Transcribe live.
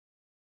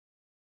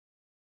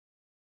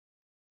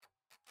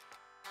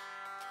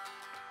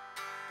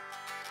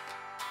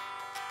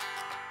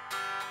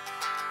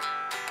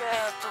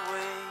at the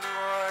way you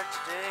are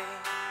today.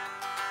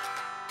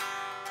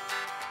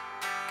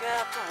 Look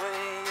at the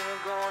way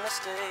you're gonna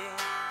stay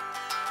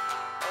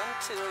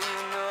until you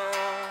know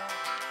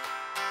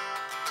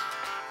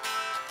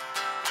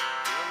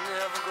you'll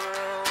never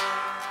grow.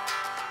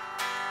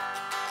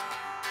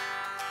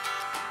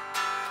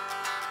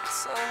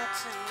 Listen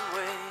to the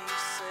way you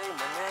say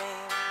my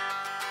name.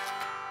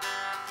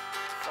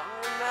 From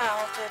your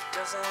mouth it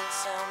doesn't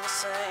sound the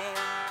same.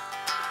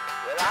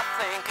 Well, I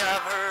think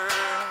I've heard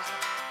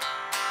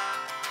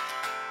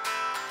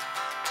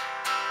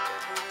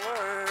every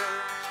word.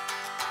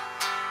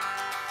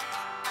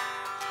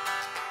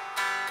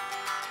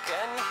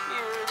 Can you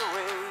hear the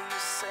way you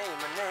say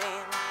my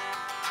name?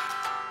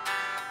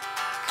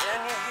 Can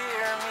you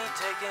hear me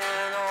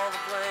taking all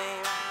the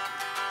blame?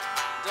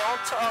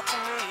 Don't talk to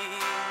me,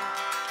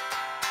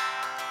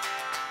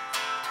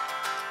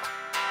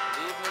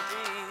 leave me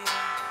be.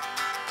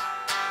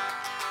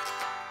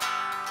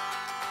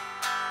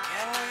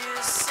 Can you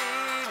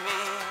see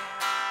me?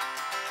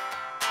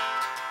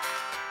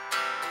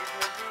 Leave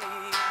me be.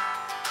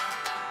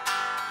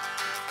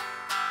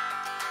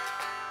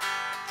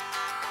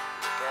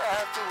 Look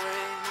at the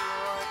way you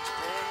are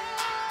today.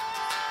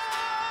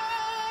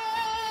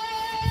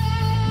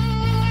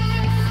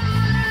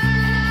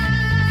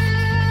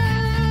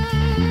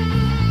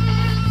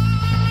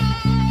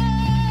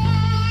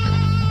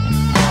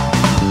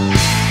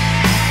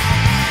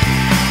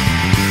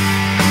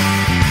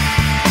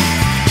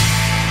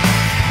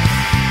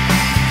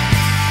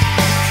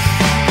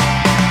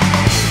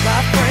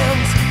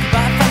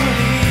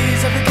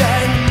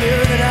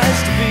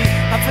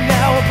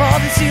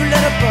 Promise you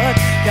let it but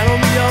got on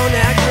me on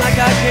acting like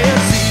I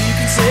can't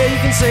see. You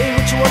can say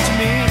what you want to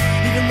me,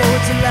 even though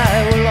it's a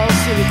lie, we'll all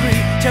still agree.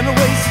 Tell me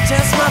ways to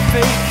test my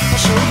fate, I'll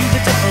show you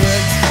the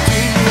difference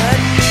between you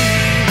and me.